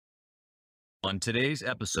On today's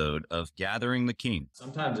episode of Gathering the King.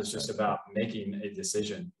 Sometimes it's just about making a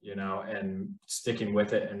decision, and sticking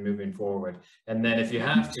with it and moving forward. And then if you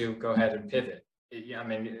have to, go ahead and pivot. I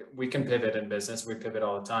mean, we can pivot in business. We pivot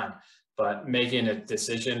all the time. But making a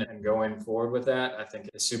decision and going forward with that, I think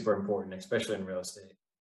is super important, especially in real estate.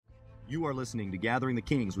 You are listening to Gathering the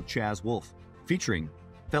Kings with Chaz Wolfe, featuring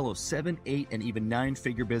fellow 7, 8, and even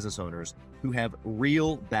 9-figure business owners who have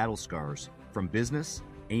real battle scars from business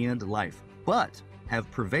and life, but have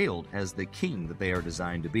prevailed as the king that they are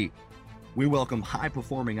designed to be. We welcome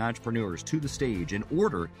high-performing entrepreneurs to the stage in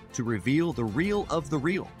order to reveal the real of the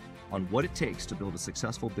real on what it takes to build a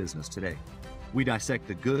successful business today. We dissect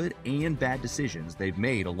the good and bad decisions they've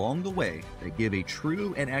made along the way that give a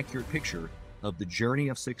true and accurate picture of the journey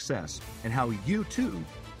of success and how you too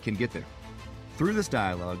can get there. Through this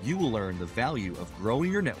dialogue, you will learn the value of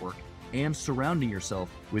growing your network and surrounding yourself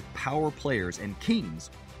with power players and kings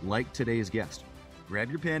like today's guest. Grab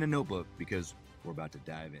your pen and notebook because we're about to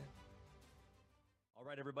dive in. All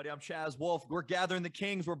right, everybody, I'm Chaz Wolfe. We're Gathering the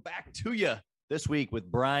Kings. We're back to you this week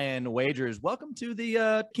with Brian Wagers. Welcome to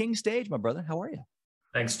the King stage, my brother. How are you?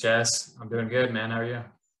 Thanks, Chaz. I'm doing good, man. How are you?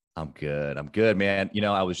 I'm good, man. You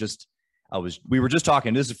know, we were just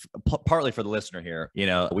talking, this is partly for the listener here. You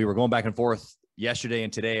know, we were going back and forth yesterday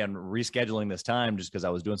and today on rescheduling this time just because I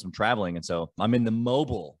was doing some traveling. And so I'm in the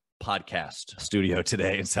mobile podcast studio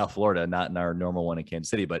today in South Florida, not in our normal one in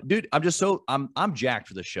Kansas City. But dude, I'm jacked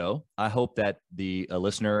for the show. I hope that the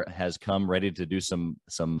listener has come ready to do some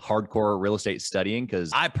hardcore real estate studying,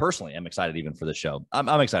 because I personally am excited even for the show.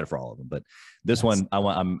 I'm excited for all of them, but this one I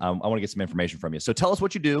want to get some information from you. So tell us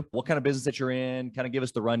what you do, what kind of business that you're in, kind of give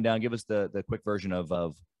us the rundown, give us the quick version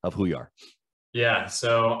of who you are. Yeah,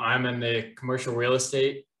 so I'm in the commercial real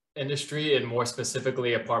estate industry, and more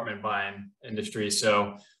specifically apartment buying industry.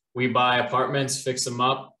 So we buy apartments, fix them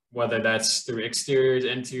up, whether that's through exteriors,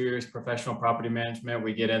 interiors, professional property management.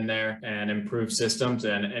 We get in there and improve systems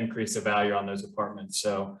and increase the value on those apartments.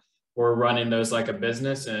 So we're running those like a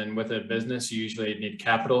business, and with a business, you usually need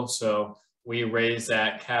capital. So we raise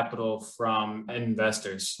that capital from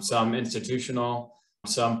investors, some institutional,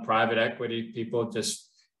 some private equity people, just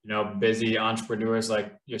busy entrepreneurs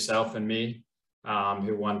like yourself and me,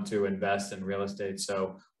 who want to invest in real estate.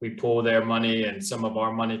 So we pool their money and some of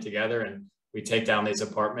our money together, and we take down these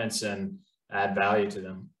apartments and add value to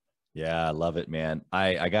them. Yeah, I love it, man.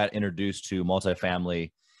 I got introduced to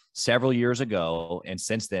multifamily several years ago, and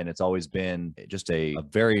since then it's always been just a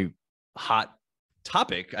very hot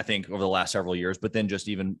topic, I think, over the last several years. But then just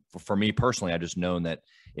even for me personally, I've just known that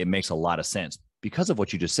it makes a lot of sense because of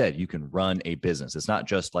what you just said. You can run a business. It's not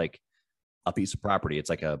just like a piece of property. It's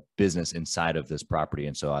like a business inside of this property.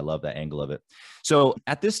 And so I love that angle of it. So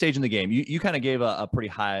at this stage in the game, you kind of gave a pretty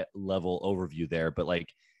high level overview there, but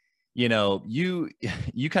you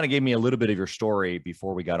kind of gave me a little bit of your story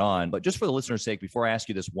before we got on. But just for the listener's sake, before I ask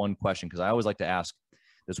you this one question, because I always like to ask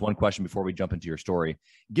this one question before we jump into your story,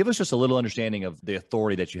 give us just a little understanding of the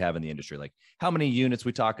authority that you have in the industry. Like how many units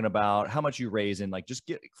we talking about, how much you raise, and like just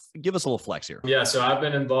give us a little flex here. Yeah, so I've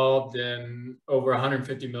been involved in over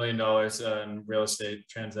 $150 million in real estate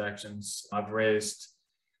transactions. I've raised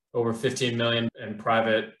over 15 million in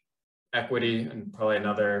private equity and probably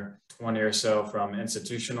another 20 or so from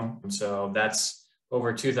institutional. So that's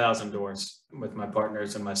over 2,000 doors with my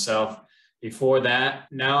partners and myself. Before that,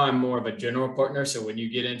 now I'm more of a general partner. So when you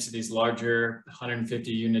get into these larger 150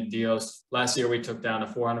 unit deals, last year we took down a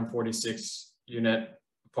 446 unit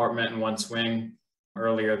apartment in one swing.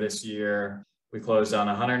 Earlier this year, we closed on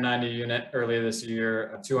a 190 unit. Earlier this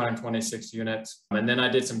year, 226 units. And then I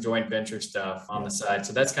did some joint venture stuff on the side.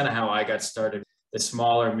 So that's kind of how I got started. The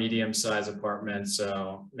smaller, medium-sized apartments.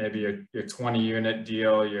 So maybe your 20 unit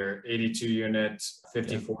deal, your 82 units,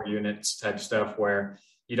 54 units type stuff, where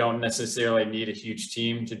you don't necessarily need a huge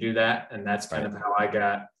team to do that. And that's kind of how I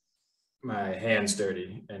got my hands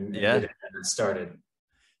dirty and get it started.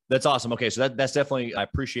 That's awesome. Okay. So that's definitely, I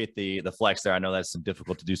appreciate the flex there. I know that's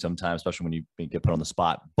difficult to do sometimes, especially when you get put on the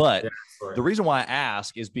spot. But the reason why I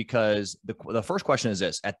ask is because the first question is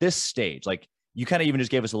this: at this stage, like you kind of even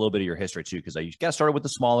just gave us a little bit of your history too, because you got started with the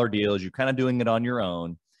smaller deals. You're kind of doing it on your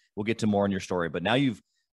own. We'll get to more in your story, but now you've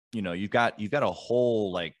got a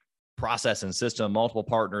whole like process and system, multiple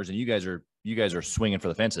partners, and you guys are swinging for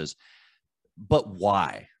the fences. But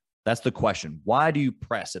why? That's the question. Why do you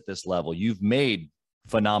press at this level? You've made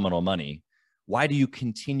phenomenal money. Why do you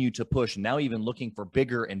continue to push now, even looking for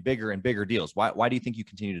bigger and bigger and bigger deals? Why do you think you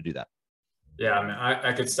continue to do that? Yeah, I mean,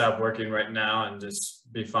 I could stop working right now and just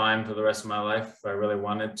be fine for the rest of my life if I really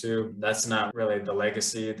wanted to. That's not really the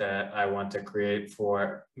legacy that I want to create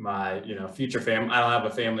for my, future family. I don't have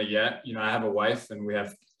a family yet. I have a wife and we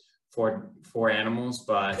have four animals,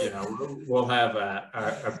 but we'll have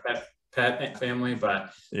a pet family,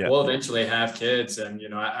 but Yeah. we'll eventually have kids. And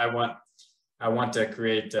I want to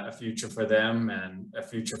create a future for them and a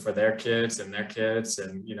future for their kids and their kids,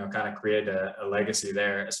 and kind of create a legacy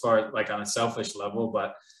there, as far as like on a selfish level.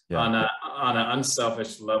 But Yeah. on an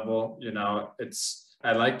unselfish level,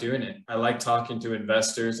 I like doing it. I like talking to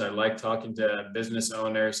investors. I like talking to business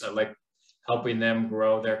owners. I like helping them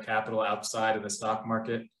grow their capital outside of the stock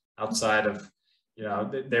market, outside of,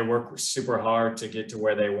 they work super hard to get to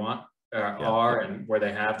where they want are, and where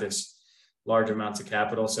they have this large amounts of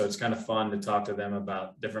capital. So it's kind of fun to talk to them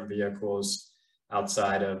about different vehicles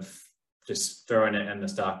outside of just throwing it in the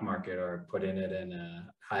stock market or putting it in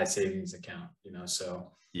a high savings account,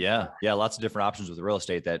 so. Yeah. Lots of different options with real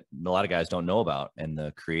estate that a lot of guys don't know about, and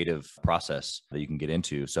the creative process that you can get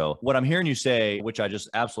into. So what I'm hearing you say, which I just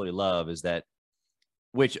absolutely love, is that,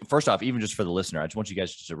 which first off, even just for the listener, I just want you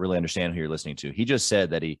guys to really understand who you're listening to. He just said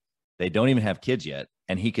that they don't even have kids yet,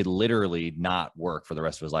 and he could literally not work for the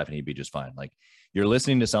rest of his life and he'd be just fine. Like, you're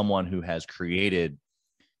listening to someone who has created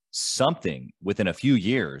something within a few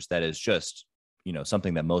years that is just,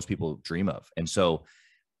 something that most people dream of. And so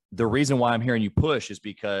the reason why I'm hearing you push is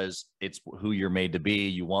because it's who you're made to be.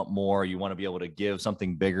 You want more, you want to be able to give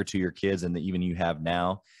something bigger to your kids than even you have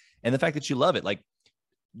now. And the fact that you love it, like,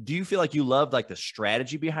 do you feel like you love like the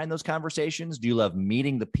strategy behind those conversations? Do you love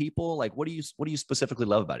meeting the people? Like, what do you specifically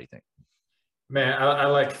love about it, you think? Man, I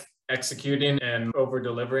like executing and over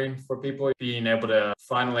delivering for people, being able to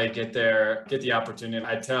finally get the opportunity.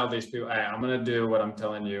 I tell these people, hey, I'm going to do what I'm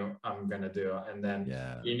telling you I'm going to do. And then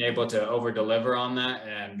being able to over deliver on that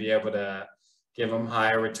and be able to give them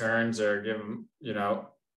higher returns, or give them,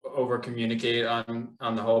 over communicate on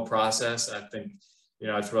the whole process. I think,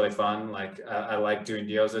 it's really fun. Like, I like doing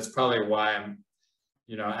deals. That's probably why I'm,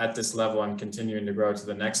 at this level, I'm continuing to grow to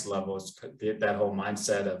the next level. Is that whole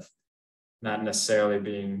mindset of not necessarily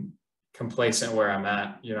being complacent where I'm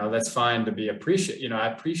at. That's fine to be I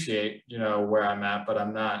appreciate, where I'm at, but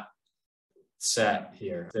I'm not set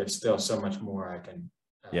here. There's still so much more I can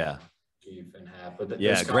achieve and have. But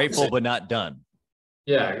grateful but not done.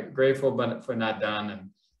 Yeah, grateful but for not done. And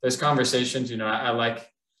there's conversations, I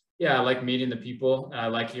like meeting the people. I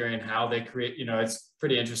like hearing how they create. It's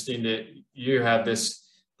pretty interesting that you have this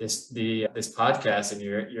podcast, and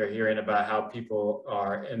you're hearing about how people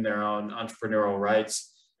are in their own entrepreneurial rights.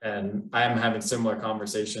 And I am having similar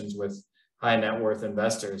conversations with high net worth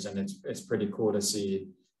investors, and it's pretty cool to see,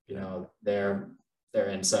 their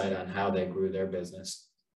insight on how they grew their business.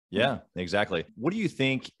 Yeah, exactly. What do you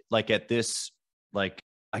think, like, at this, like,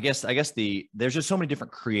 I guess there's just so many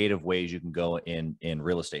different creative ways you can go in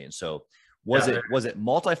real estate. And so was it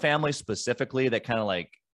multifamily specifically that kind of like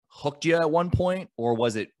hooked you at one point, or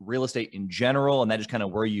was it real estate in general, and that just kind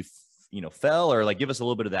of where you fell? Or like, give us a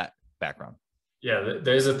little bit of that background. Yeah,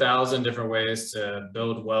 there's 1,000 different ways to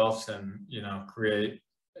build wealth and create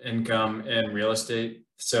income in real estate.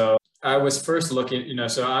 So I was first looking,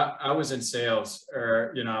 so I was in sales,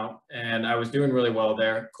 and I was doing really well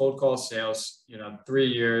there. Cold call sales, 3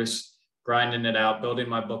 years, grinding it out, building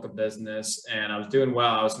my book of business, and I was doing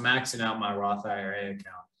well. I was maxing out my Roth IRA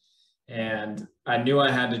account. And I knew I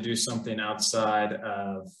had to do something outside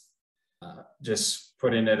of just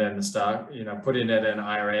putting it in the stock, putting it in an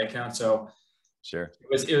IRA account. So sure,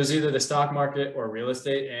 it was either the stock market or real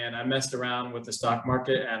estate. And I messed around with the stock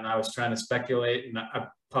market, and I was trying to speculate, and I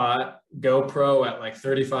bought GoPro at like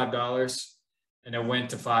 $35, and it went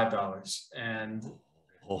to $5. And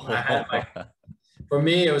I had for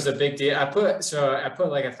me, it was a big deal. I put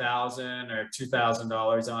like $1,000 or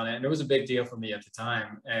 $2,000 on it, and it was a big deal for me at the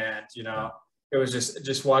time. And it was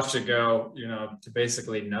just watched it go, to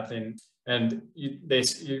basically nothing. And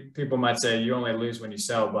people might say you only lose when you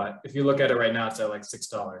sell, but if you look at it right now, it's at like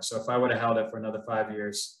 $6. So if I would have held it for another 5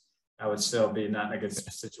 years, I would still be not in a good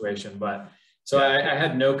situation. But I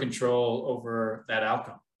had no control over that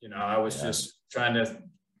outcome. I was just trying to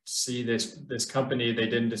see this company. They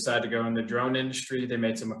didn't decide to go in the drone industry. They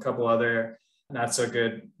made a couple other not so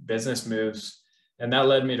good business moves, and that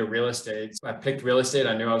led me to real estate. I picked real estate.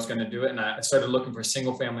 I knew I was going to do it, and I started looking for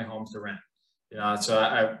single family homes to rent. So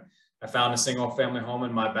I found a single family home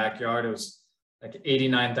in my backyard. It was like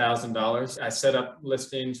 $89,000. I set up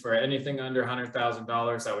listings for anything under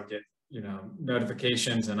 $100,000. I would get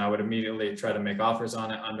notifications, and I would immediately try to make offers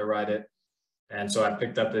on it, underwrite it. And so I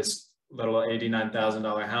picked up this little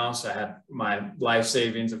 $89,000 house. I had my life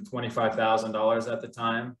savings of $25,000 at the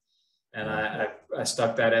time. And I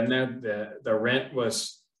stuck that in there. The rent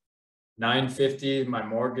was $950. My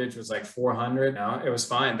mortgage was like $400. You know, it was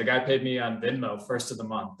fine. The guy paid me on Venmo first of the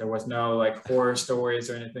month. There was no like horror stories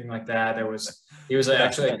or anything like that. He was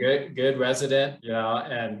actually a good resident, you know,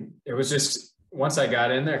 and it was just, once I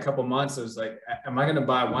got in there a couple months, it was like, am I going to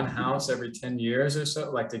buy one house every 10 years or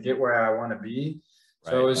so, like to get where I want to be?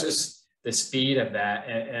 So it was just the speed of that.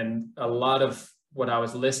 And a lot of what I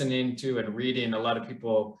was listening to and reading, a lot of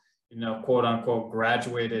people, you know, quote unquote,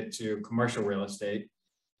 graduated to commercial real estate.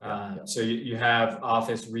 So you have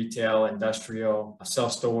office, retail, industrial,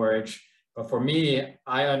 self-storage. But for me,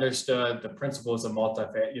 I understood the principles of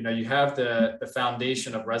multifamily. You know, you have the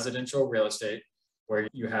foundation of residential real estate where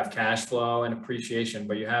you have cash flow and appreciation,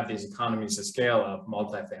 but you have these economies of scale of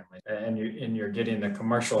multifamily, and you're getting the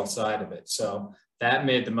commercial side of it. So that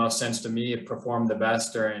made the most sense to me. It performed the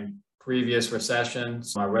best during previous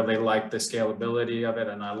recessions. I really liked the scalability of it,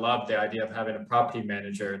 and I love the idea of having a property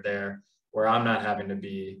manager there where I'm not having to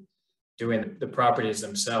be doing the properties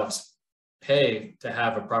themselves. Pay to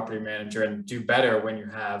have a property manager and do better when you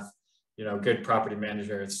have, you know, good property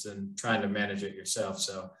managers than trying to manage it yourself.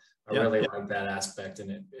 So I really like that aspect, and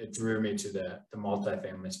it drew me to the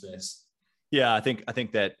multifamily space. Yeah, I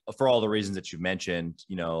think that for all the reasons that you've mentioned,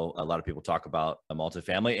 you know, a lot of people talk about a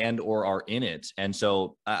multifamily and or are in it. And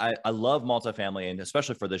so I love multifamily, and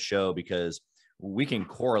especially for this show, because we can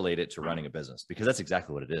correlate it to running a business, because that's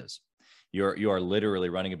exactly what it is. You are literally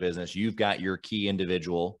running a business. You've got your key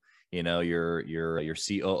individual, you know, your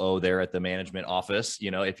COO there at the management office,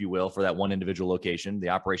 you know, if you will, for that one individual location, the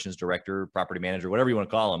operations director, property manager, whatever you want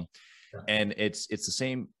to call them. And it's the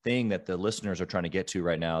same thing that the listeners are trying to get to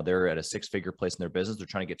right now. They're at a 6-figure place in their business. They're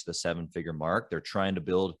trying to get to the 7-figure mark. They're trying to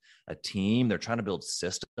build a team. They're trying to build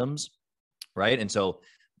systems, right? And so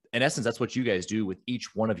in essence, that's what you guys do with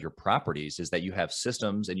each one of your properties, is that you have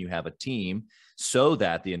systems and you have a team so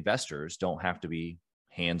that the investors don't have to be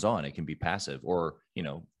hands-on. It can be passive, or, you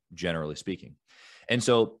know, generally speaking. And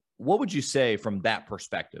so what would you say from that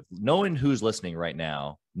perspective, knowing who's listening right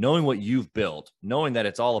now, knowing what you've built, knowing that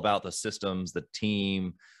it's all about the systems, the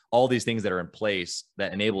team, all these things that are in place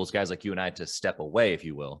that enables guys like you and I to step away, if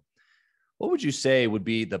you will, what would you say would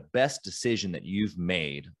be the best decision that you've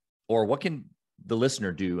made, or what can the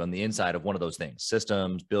listener do on the inside of one of those things?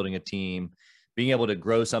 Systems, building a team, being able to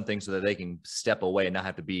grow something so that they can step away and not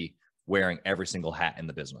have to be wearing every single hat in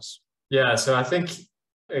the business. Yeah. So I think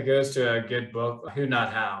it goes to a good book, Who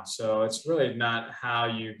Not How. So it's really not how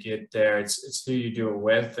you get there. It's who you do it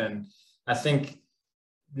with. And I think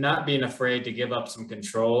not being afraid to give up some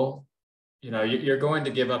control. You know, you're going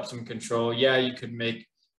to give up some control. Yeah, you could make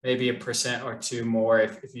maybe 1% or 2% more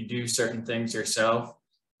if you do certain things yourself,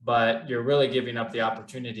 but you're really giving up the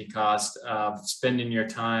opportunity cost of spending your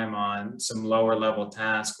time on some lower level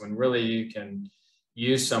tasks when really you can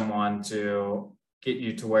use someone to get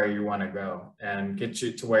you to where you want to go and get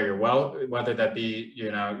you to where your wealth, whether that be,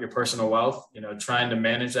 you know, your personal wealth, you know, trying to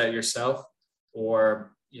manage that yourself,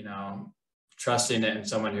 or, you know, trusting it in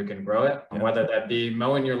someone who can grow it, and whether that be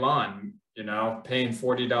mowing your lawn, you know, paying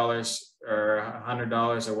 $40 or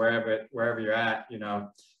 $100 or wherever you're at, you know,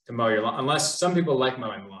 to mow your lawn, unless some people like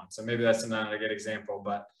mowing the lawn. So maybe that's not a good example,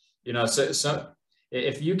 but, you know, so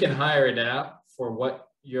if you can hire it out for what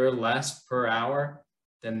you're less per hour,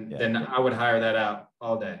 then I would hire that out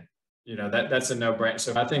all day. You know, that's a no-brainer.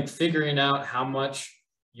 So I think figuring out how much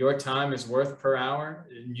your time is worth per hour,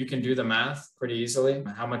 you can do the math pretty easily,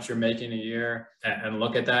 how much you're making a year, and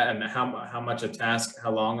look at that, and how much a task,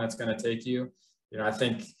 how long that's going to take you. You know, I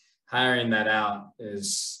think hiring that out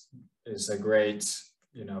is a great,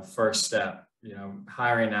 you know, first step, you know,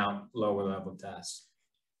 hiring out lower level tasks.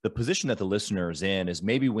 The position that the listener is in is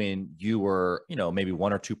maybe when you were, you know, maybe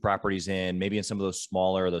 1 or 2 properties in, maybe in some of those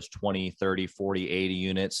smaller, those 20, 30, 40, 80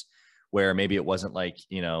 units, where maybe it wasn't like,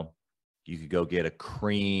 you know, you could go get a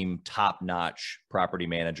cream top-notch property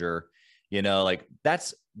manager, you know, like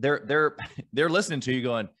that's, they're listening to you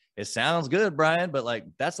going, it sounds good, Brian, but like,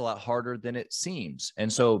 that's a lot harder than it seems.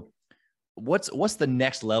 And so what's the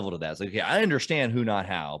next level to that? It's like, okay, I understand who, not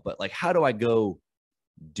how, but like, how do I go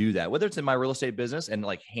do that? Whether it's in my real estate business and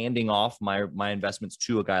like handing off my investments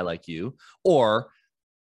to a guy like you, or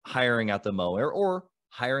hiring out the mower, or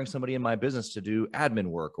hiring somebody in my business to do admin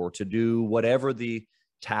work, or to do whatever the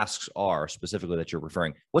tasks are specifically that you're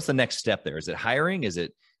referring. What's the next step there? Is it hiring? Is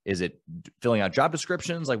it filling out job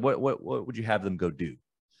descriptions? Like what would you have them go do?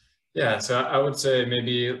 Yeah. So I would say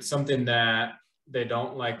maybe something that they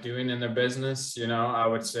don't like doing in their business. You know, I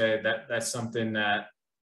would say that that's something that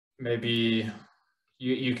maybe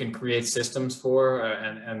you can create systems for,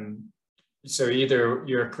 and so either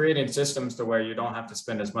you're creating systems to where you don't have to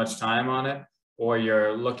spend as much time on it, or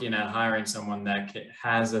you're looking at hiring someone that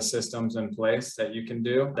has the systems in place that you can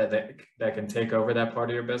do that can take over that part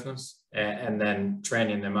of your business, and then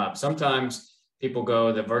training them up. Sometimes people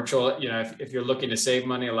go the virtual, if you're looking to save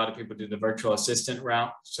money, a lot of people do the virtual assistant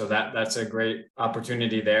route. So that's a great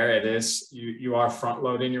opportunity there. It is, you are front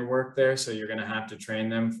loading your work there. So you're going to have to train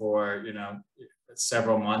them for,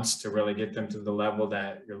 several months to really get them to the level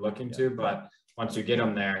that you're looking to. But once you get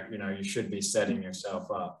them there, you should be setting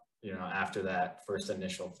yourself up, after that first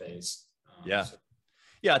initial phase. Yeah.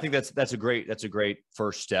 I think that's a great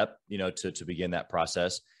first step, to begin that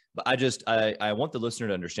process. But I want the listener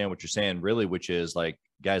to understand what you're saying really, which is like,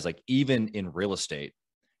 guys, like even in real estate,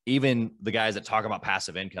 even the guys that talk about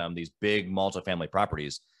passive income, these big multifamily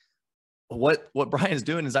properties, what Brian's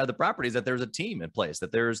doing inside the property is that there's a team in place,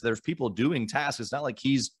 that there's people doing tasks. It's not like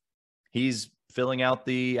he's filling out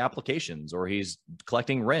the applications or he's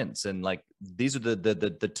collecting rents, and like these are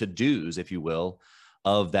the to-dos, if you will,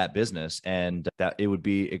 of that business. And that it would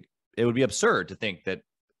be absurd to think that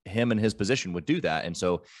him and his position would do that. And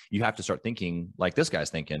so you have to start thinking like this guy's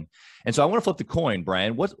thinking. And so I want to flip the coin,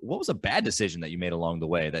 Brian. What was a bad decision that you made along the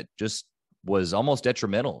way that just was almost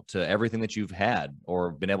detrimental to everything that you've had or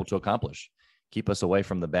been able to accomplish? Keep us away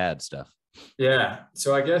from the bad stuff. Yeah.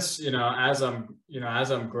 So I guess, as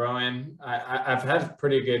I'm growing, I've had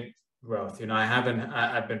pretty good growth.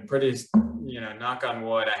 I've been pretty, knock on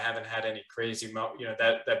wood, I haven't had any crazy,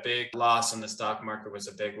 that big loss in the stock market was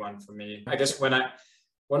a big one for me. I guess one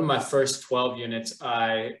of my first 12 units,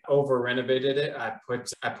 I over renovated it. I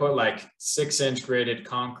put like 6-inch graded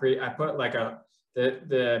concrete. I put like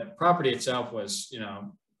the property itself was,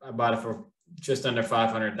 I bought it for just under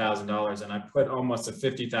 $500,000, and I put almost a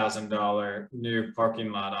 $50,000 new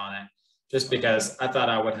parking lot on it just because I thought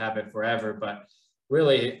I would have it forever. But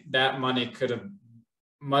really that money could have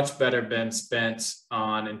much better been spent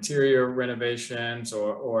on interior renovations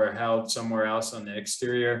or held somewhere else on the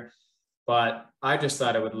exterior. But I just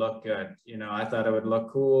thought it would look good. I thought it would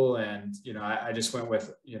look cool. And, I just went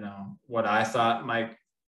with, what I thought might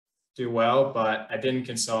do well, but I didn't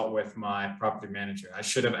consult with my property manager. I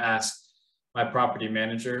should have asked my property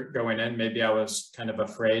manager going in. Maybe I was kind of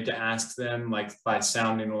afraid to ask them, like by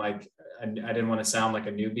sounding like, I didn't want to sound like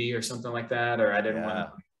a newbie or something like that, or I didn't want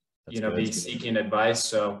to, be seeking advice.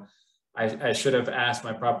 So I should have asked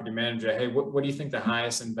my property manager, hey, what do you think the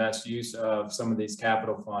highest and best use of some of these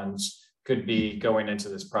capital funds could be going into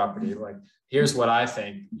this property? Like, here's what I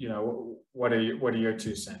think, what are your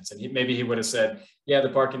 2 cents? And maybe he would have said, yeah, the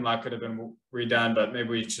parking lot could have been redone, but maybe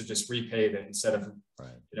we should just repave it instead of,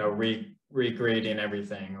 regrading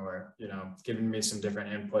everything, or, giving me some different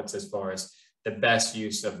inputs as far as the best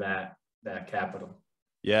use of that capital.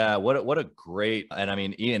 Yeah. What a great, and I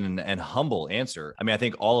mean, Ian, and humble answer. I mean, I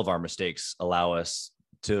think all of our mistakes allow us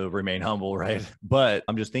to remain humble, right? But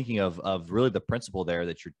I'm just thinking of really the principle there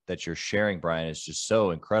that you're sharing, Brian, is just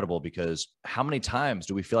so incredible, because how many times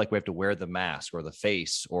do we feel like we have to wear the mask or the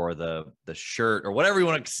face or the shirt or whatever you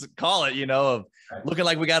want to call it, of looking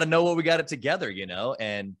like we got to know what we got it together,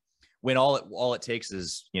 and when all it takes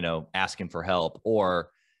is, asking for help,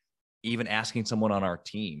 or even asking someone on our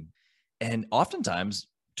team. And oftentimes,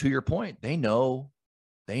 to your point, they know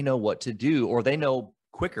what to do, or they know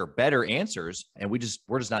quicker, better answers. And we're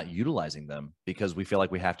just not utilizing them because we feel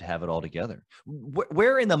like we have to have it all together.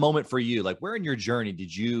 Where in the moment for you, like where in your journey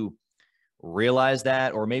did you realize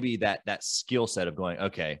that, or maybe that skill set of going,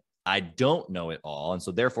 okay, I don't know it all, and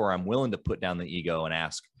so therefore I'm willing to put down the ego and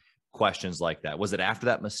ask questions like that? Was it after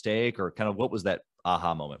that mistake, or kind of what was that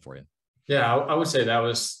aha moment for you? Yeah, I would say that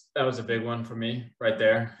was a big one for me right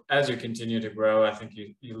there. As you continue to grow, I think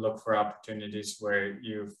you look for opportunities where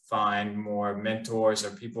you find more mentors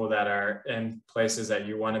or people that are in places that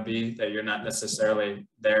you want to be, that you're not necessarily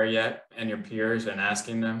there yet, and your peers, and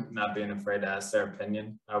asking them, not being afraid to ask their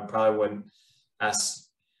opinion. I probably wouldn't ask,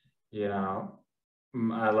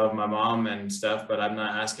 I love my mom and stuff, but I'm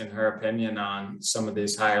not asking her opinion on some of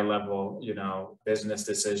these higher level, business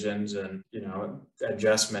decisions and,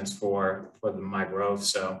 adjustments for my growth.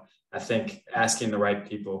 So I think asking the right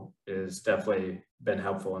people is definitely been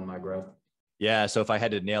helpful in my growth. Yeah. So if I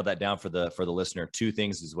had to nail that down for the listener, 2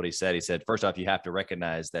 things is what he said. He said, first off, you have to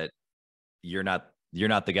recognize that you're not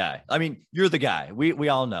the guy. I mean, you're the guy. We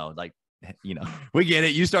all know, like, we get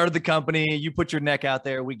it. You started the company, you put your neck out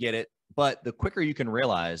there. We get it. But the quicker you can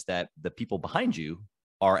realize that the people behind you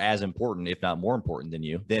are as important, if not more important than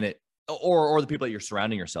you, then or the people that you're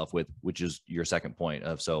surrounding yourself with, which is your second point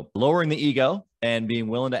of, so lowering the ego and being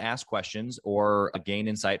willing to ask questions or gain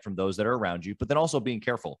insight from those that are around you, but then also being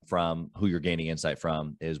careful from who you're gaining insight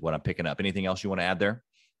from is what I'm picking up. Anything else you want to add there?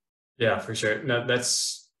 Yeah, for sure. No,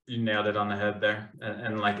 you nailed it on the head there.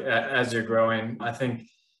 And like, as you're growing, I think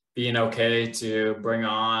being okay to bring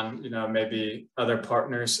on, maybe other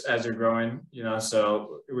partners as you're growing,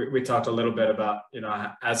 so we talked a little bit about,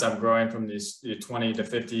 as I'm growing from these 20 to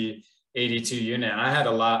 50, 82 unit,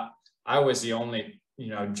 I was the only,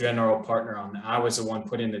 general partner on that. I was the one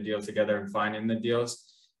putting the deal together and finding the deals,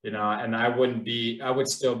 and I would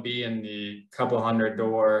still be in the couple hundred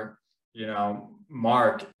door,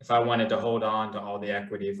 mark if I wanted to hold on to all the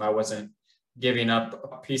equity, if I wasn't giving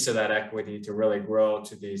up a piece of that equity to really grow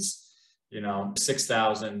to these,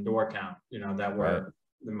 6,000 door count, that were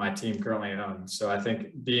my team currently owns. So I think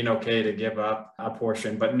being okay to give up a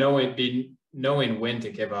portion, but knowing when to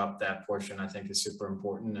give up that portion, I think is super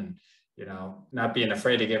important. And, not being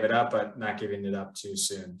afraid to give it up, but not giving it up too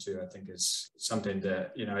soon too, I think is something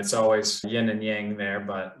that, it's always yin and yang there,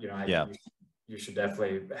 but, you should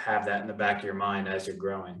definitely have that in the back of your mind as you're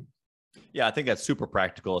growing. Yeah, I think that's super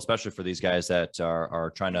practical, especially for these guys that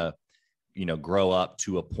are trying to, grow up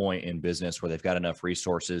to a point in business where they've got enough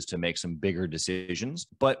resources to make some bigger decisions.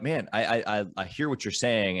 But man, I hear what you're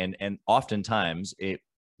saying. And oftentimes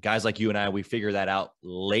guys like you and I, we figure that out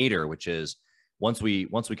later, which is once we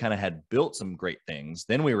kind of had built some great things,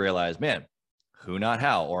 then we realize, man, who, not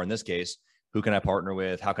how, or in this case, who can I partner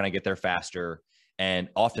with? How can I get there faster? And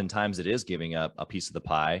oftentimes it is giving up a piece of the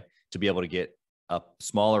pie to be able to get a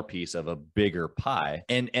smaller piece of a bigger pie.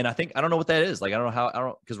 And I think, I don't know what that is. Like,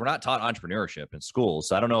 because we're not taught entrepreneurship in school.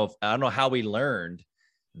 So I don't know how we learned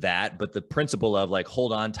that, but the principle of like,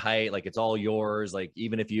 hold on tight, like it's all yours. Like,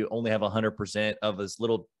 even if you only have 100% of this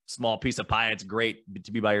little small piece of pie, it's great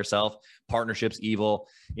to be by yourself. Partnership's evil.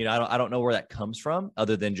 I don't know where that comes from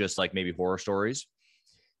other than just like maybe horror stories.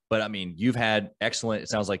 But I mean, you've had excellent, it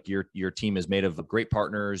sounds like your team is made of great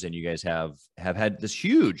partners and you guys have had this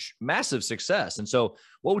huge, massive success. And so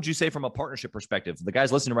what would you say from a partnership perspective? The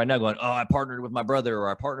guys listening right now going, oh, I partnered with my brother, or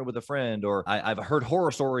I partnered with a friend, or I've heard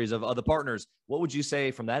horror stories of other partners. What would you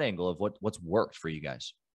say from that angle of what's worked for you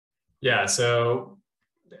guys? Yeah, so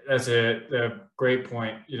that's a great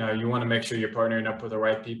point. You want to make sure you're partnering up with the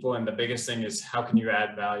right people. And the biggest thing is, how can you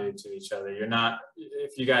add value to each other?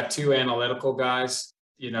 If you got two analytical guys,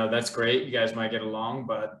 that's great. You guys might get along,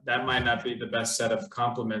 but that might not be the best set of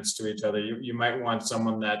compliments to each other. You might want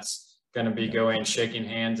someone that's going to be going, shaking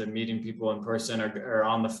hands and meeting people in person or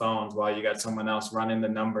on the phones, while you got someone else running the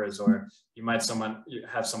numbers, or you have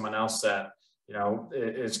someone else that,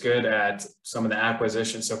 is good at some of the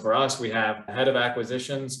acquisitions. So for us, we have a head of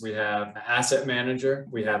acquisitions, we have an asset manager,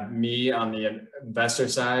 we have me on the investor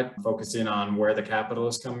side, focusing on where the capital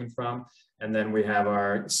is coming from. And then we have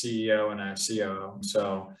our CEO and our COO.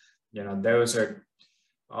 So, those are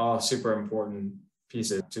all super important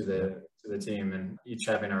pieces to the team, and each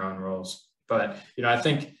having our own roles. But, I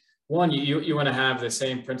think one, you want to have the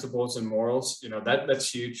same principles and morals, that's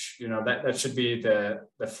huge. That should be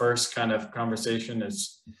the first kind of conversation,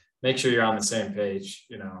 is make sure you're on the same page,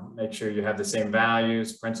 make sure you have the same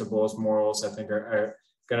values, principles, morals. I think are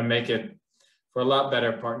going to make it for a lot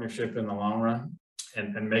better partnership in the long run.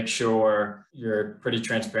 And make sure you're pretty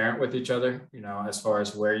transparent with each other, as far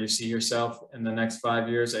as where you see yourself in the next 5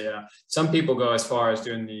 years. Some people go as far as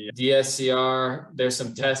doing the DSCR. There's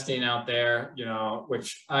some testing out there,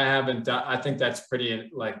 which I haven't done. I think that's pretty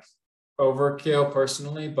like overkill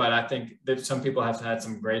personally, but I think that some people have had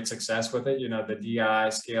some great success with it, the DI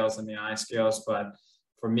scales and the I scales. But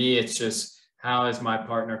for me, it's just, how is my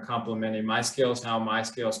partner complementing my skills? How are my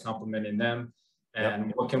skills complementing them?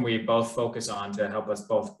 And what can we both focus on to help us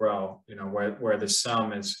both grow, where the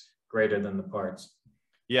sum is greater than the parts.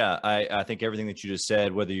 Yeah, I think everything that you just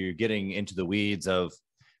said, whether you're getting into the weeds of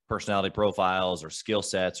personality profiles or skill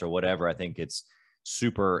sets or whatever, I think it's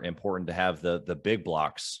super important to have the big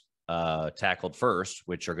blocks tackled first,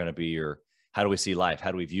 which are going to be how do we see life?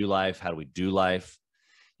 How do we view life? How do we do life?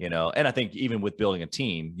 And I think even with building a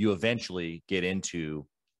team, you eventually get into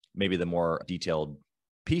maybe the more detailed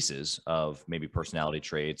pieces of maybe personality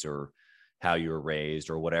traits or how you were raised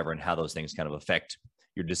or whatever, and how those things kind of affect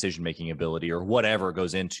your decision-making ability or whatever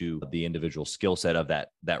goes into the individual skill set of that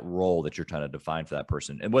role that you're trying to define for that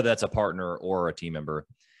person. And whether that's a partner or a team member,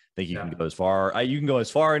 I think you can go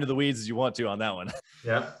as far into the weeds as you want to on that one.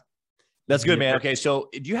 Yeah. That's good, man. Okay. So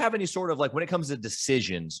do you have any sort of, like, when it comes to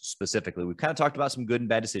decisions specifically, we've kind of talked about some good and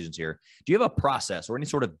bad decisions here. Do you have a process or any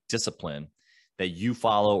sort of discipline that you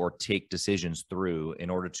follow or take decisions through in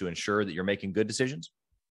order to ensure that you're making good decisions?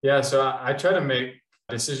 Yeah, so I try to make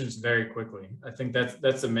decisions very quickly. I think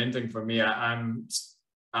that's the main thing for me.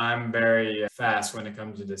 I'm very fast when it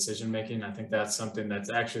comes to decision making. I think that's something that's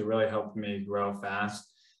actually really helped me grow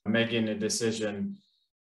fast, making a decision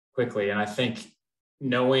quickly. And I think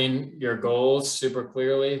knowing your goals super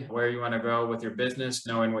clearly, where you want to go with your business,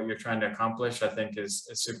 knowing what you're trying to accomplish, I think is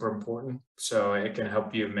super important. So it can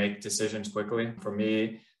help you make decisions quickly. For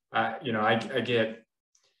me, I get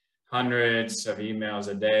hundreds of emails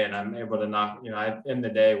a day, and I'm able to I end the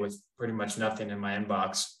day with pretty much nothing in my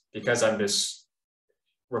inbox because I'm just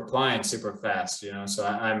replying super fast, so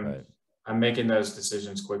Right. I'm making those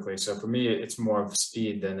decisions quickly. So for me, it's more of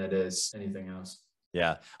speed than it is anything else.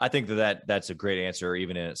 Yeah. I think that's a great answer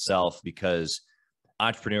even in itself, because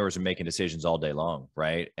entrepreneurs are making decisions all day long,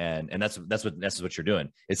 right? And that's what you're doing.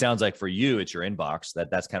 It sounds like for you, it's your inbox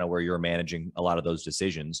that's kind of where you're managing a lot of those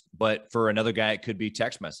decisions. But for another guy, it could be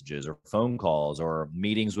text messages or phone calls or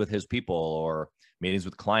meetings with his people or meetings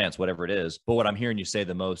with clients, whatever it is. But what I'm hearing you say,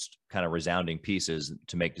 the most kind of resounding piece is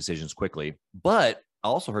to make decisions quickly. But I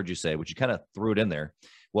also heard you say, which you kind of threw it in there,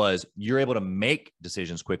 was you're able to make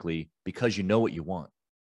decisions quickly because you know what you want.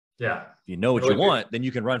 Yeah. If you know what you want, then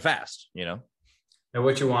you can run fast, Know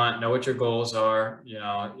what you want, know what your goals are.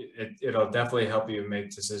 It'll definitely help you make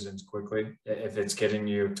decisions quickly if it's getting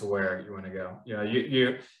you to where you want to go.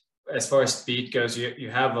 You as far as speed goes, you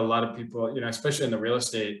have a lot of people, especially in the real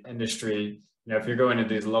estate industry. If you're going to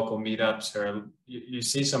these local meetups, or you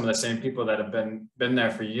see some of the same people that have been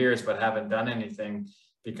there for years but haven't done anything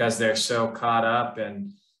because they're so caught up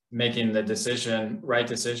in making the right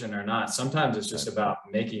decision or not. Sometimes it's just about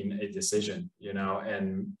making a decision,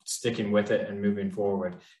 and sticking with it and moving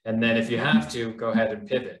forward. And then if you have to, go ahead and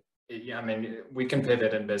pivot. I mean, we can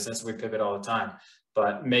pivot in business, we pivot all the time,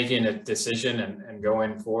 but making a decision and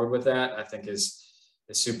going forward with that, I think is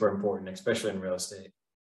super important, especially in real estate.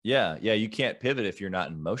 Yeah. Yeah. You can't pivot if you're not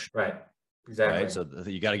in motion. Right. Exactly. Right. So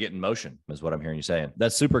you got to get in motion is what I'm hearing you saying.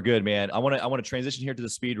 That's super good, man. I want to transition here to the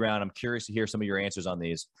speed round. I'm curious to hear some of your answers on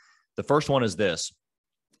these. The first one is this: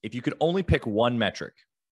 if you could only pick one metric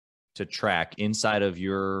to track inside of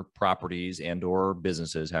your properties and or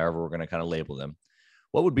businesses, however we're going to kind of label them,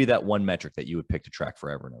 what would be that one metric that you would pick to track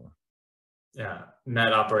forever and ever? Yeah.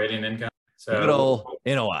 Net operating income. So good old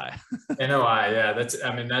NOI. NOI. Yeah.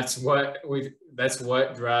 That's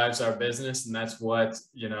what drives our business. And that's what,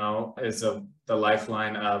 is the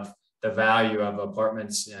lifeline of the value of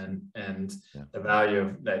apartments and the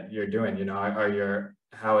value that you're doing,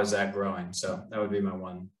 how is that growing? So that would be my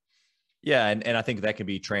one. Yeah. And I think that can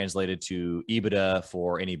be translated to EBITDA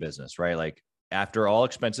for any business, right? Like after all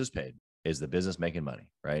expenses paid, is the business making money,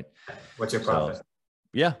 right? What's your profit? So,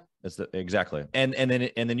 yeah. Exactly. And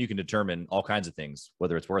then you can determine all kinds of things,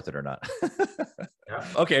 whether it's worth it or not. Yeah.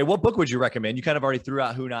 Okay. What book would you recommend? You kind of already threw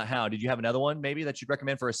out Who Not How. Did you have another one maybe that you'd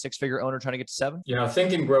recommend for a 6-figure owner trying to get to 7?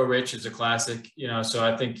 Think and Grow Rich is a classic, so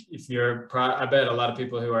I think if I bet a lot of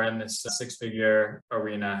people who are in this 6-figure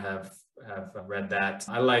arena have read that.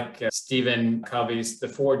 I like Stephen Covey's The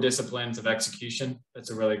 4 Disciplines of Execution.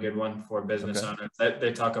 That's a really good one for business owners.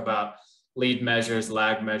 They talk about lead measures,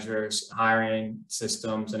 lag measures, hiring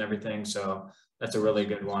systems and everything. So that's a really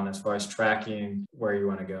good one as far as tracking where you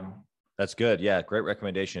want to go. That's good. Yeah. Great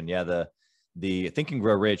recommendation. Yeah. The Think and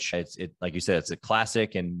Grow Rich, it like you said, it's a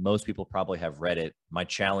classic and most people probably have read it. My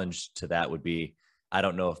challenge to that would be, I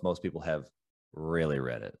don't know if most people have really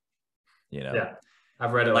read it, Yeah.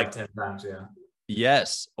 I've read it like 10 times. Yeah.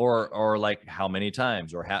 Yes. Or like how many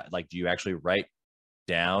times, or how, like, do you actually write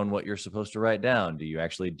down what you're supposed to write down? Do you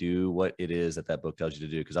actually do what it is that book tells you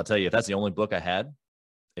to do? Because I'll tell you, if that's the only book I had,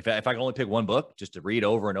 if I could only pick one book just to read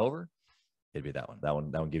over and over, it'd be that one. That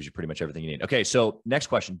one gives you pretty much everything you need. Okay. So next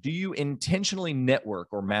question. Do you intentionally network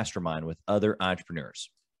or mastermind with other entrepreneurs?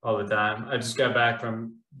 All the time. I just got back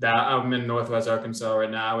from that. I'm in Northwest Arkansas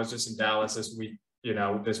right now. I was just in Dallas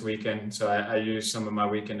this weekend. So I used some of my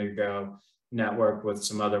weekend to go network with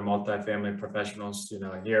some other multifamily professionals,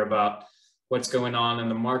 hear about what's going on in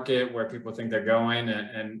the market, where people think they're going,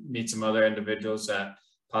 and meet some other individuals that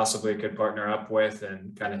possibly could partner up with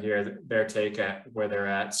and kind of hear their take at where they're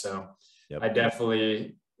at. So I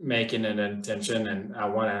definitely making an intention, and I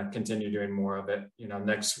want to continue doing more of it.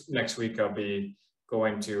 Next week I'll be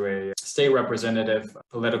going to a state representative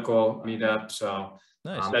political meetup. So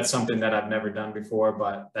nice. That's something that I've never done before,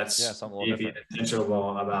 but that's being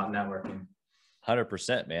intentional about networking.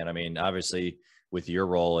 100%, man. I mean, obviously with your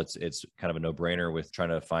role, it's kind of a no-brainer with trying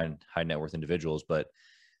to find high net worth individuals. But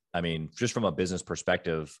I mean, just from a business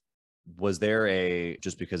perspective, was there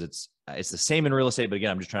just because it's the same in real estate, but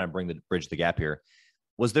again, I'm just trying to bridge the gap here.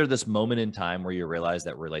 Was there this moment in time where you realized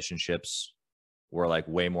that relationships were like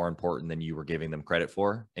way more important than you were giving them credit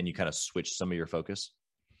for, and you kind of switched some of your focus?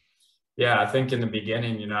 Yeah, I think in the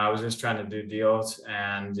beginning, I was just trying to do deals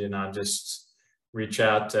and, just reach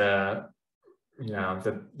out to,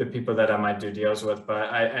 the people that I might do deals with.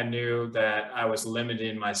 But I knew that I was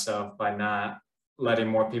limiting myself by not letting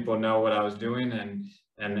more people know what I was doing and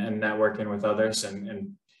networking with others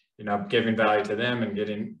and giving value to them and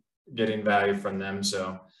getting value from them.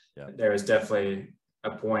 So there was definitely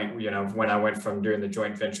a point, when I went from doing the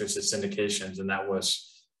joint ventures to syndications, and that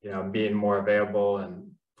was, being more available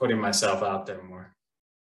and putting myself out there more.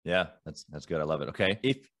 Yeah, that's good. I love it. Okay.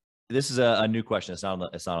 If this is a new question, it's not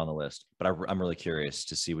on the list, but I'm really curious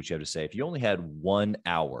to see what you have to say. If you only had 1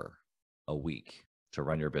 hour a week to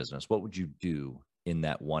run your business, what would you do in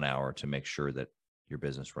that 1 hour to make sure that your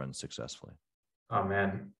business runs successfully? Oh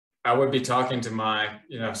man, I would be talking to my,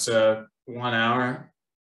 so 1 hour,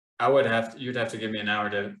 you'd have to give me an hour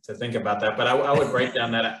to think about that. But I would break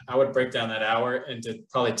down that hour into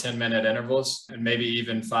probably 10-minute intervals and maybe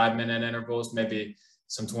even 5-minute intervals, maybe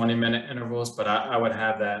some 20-minute intervals. But I would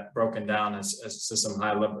have that broken down as to some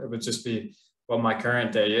high level. It would just be what my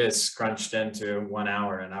current day is crunched into 1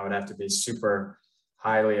 hour. And I would have to be super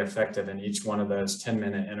highly effective in each one of those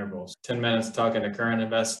 10-minute intervals. 10 minutes talking to current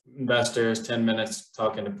investors, 10 minutes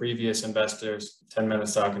talking to previous investors, 10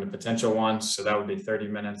 minutes talking to potential ones. So that would be 30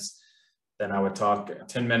 minutes. Then I would talk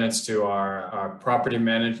 10 minutes to our property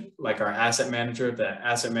manager, like our asset manager. The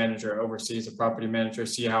asset manager oversees the property manager,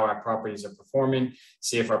 see how our properties are performing,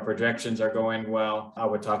 see if our projections are going well. I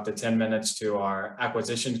would talk to 10 minutes to our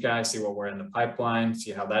acquisitions guy, see what we're in the pipeline, see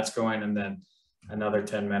how that's going. And then another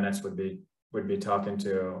 10 minutes would be talking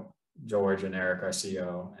to George and Eric, our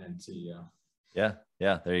CEO and CEO. Yeah.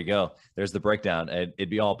 There you go. There's the breakdown. It'd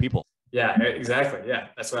be all people. Yeah, exactly. Yeah.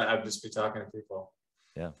 That's what I'd just be talking to people.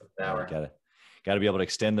 Yeah. Got to be able to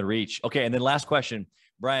extend the reach. Okay. And then last question,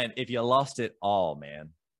 Brian, if you lost it all, man,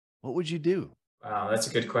 what would you do? Wow. That's a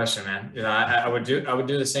good question, man. I would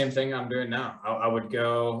do the same thing I'm doing now. I would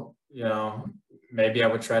go, maybe I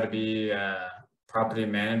would try to be property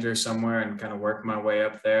manager somewhere and kind of work my way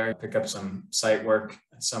up there, pick up some site work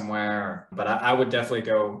somewhere. But I would definitely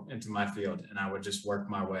go into my field and I would just work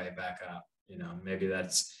my way back up. Maybe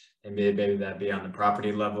that'd be on the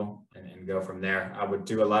property level and go from there. I would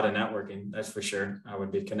do a lot of networking, that's for sure. I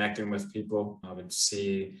would be connecting with people. I would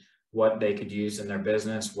see what they could use in their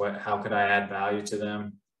business. How could I add value to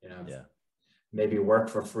them? Maybe work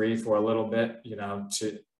for free for a little bit,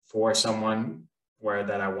 for someone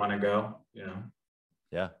that I want to go,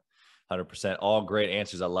 Yeah. 100%. All great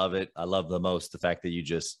answers. I love it. I love the fact that you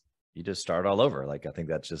just start all over. Like, I think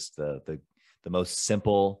that's just the most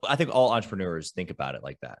simple. I think all entrepreneurs think about it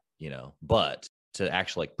like that, but to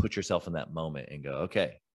actually like put yourself in that moment and go,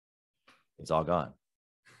 okay, it's all gone.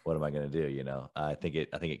 What am I going to do? I think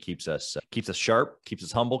it keeps us sharp, keeps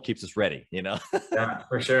us humble, keeps us ready, Yeah,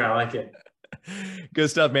 for sure. I like it. Good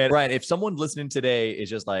stuff, man. Brian, if someone listening today is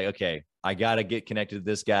just like, okay, I got to get connected to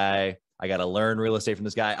this guy, I got to learn real estate from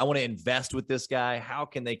this guy, I want to invest with this guy, how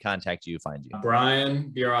can they contact you, find you?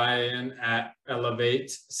 Brian, BRIAN at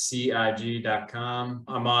elevatecig.com.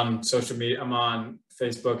 I'm on social media. I'm on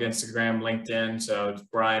Facebook, Instagram, LinkedIn. So it's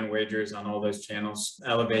Brian Wagers on all those channels.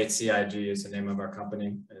 Elevate CIG is the name of our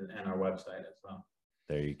company and our website as well.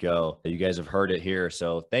 There you go. You guys have heard it here.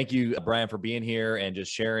 So thank you, Brian, for being here and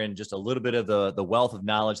just sharing just a little bit of the wealth of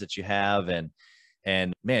knowledge that you have. And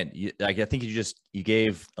man, I think you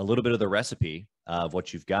gave a little bit of the recipe of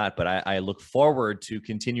what you've got, but I look forward to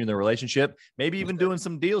continuing the relationship, maybe even doing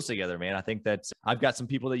some deals together, man. I think that I've got some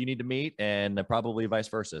people that you need to meet and probably vice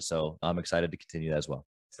versa. So I'm excited to continue that as well.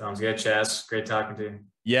 Sounds good, Chaz. Great talking to you.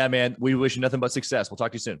 Yeah, man. We wish you nothing but success. We'll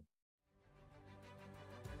talk to you soon.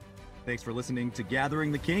 Thanks for listening to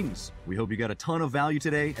Gathering the Kings. We hope you got a ton of value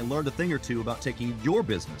today and learned a thing or two about taking your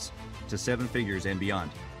business to 7 figures and beyond.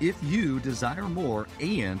 If you desire more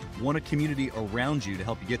and want a community around you to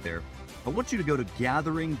help you get there, I want you to go to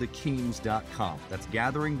gatheringthekings.com. That's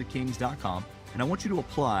gatheringthekings.com. And I want you to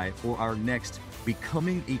apply for our next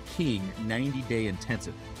Becoming a King 90-day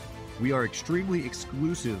intensive. We are extremely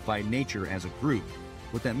exclusive by nature as a group.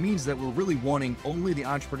 What that means is that we're really wanting only the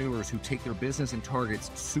entrepreneurs who take their business and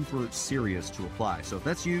targets super serious to apply. So if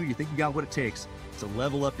that's you think you got what it takes to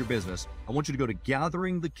level up your business, I want you to go to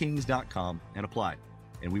gatheringthekings.com and apply.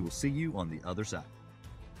 And we will see you on the other side.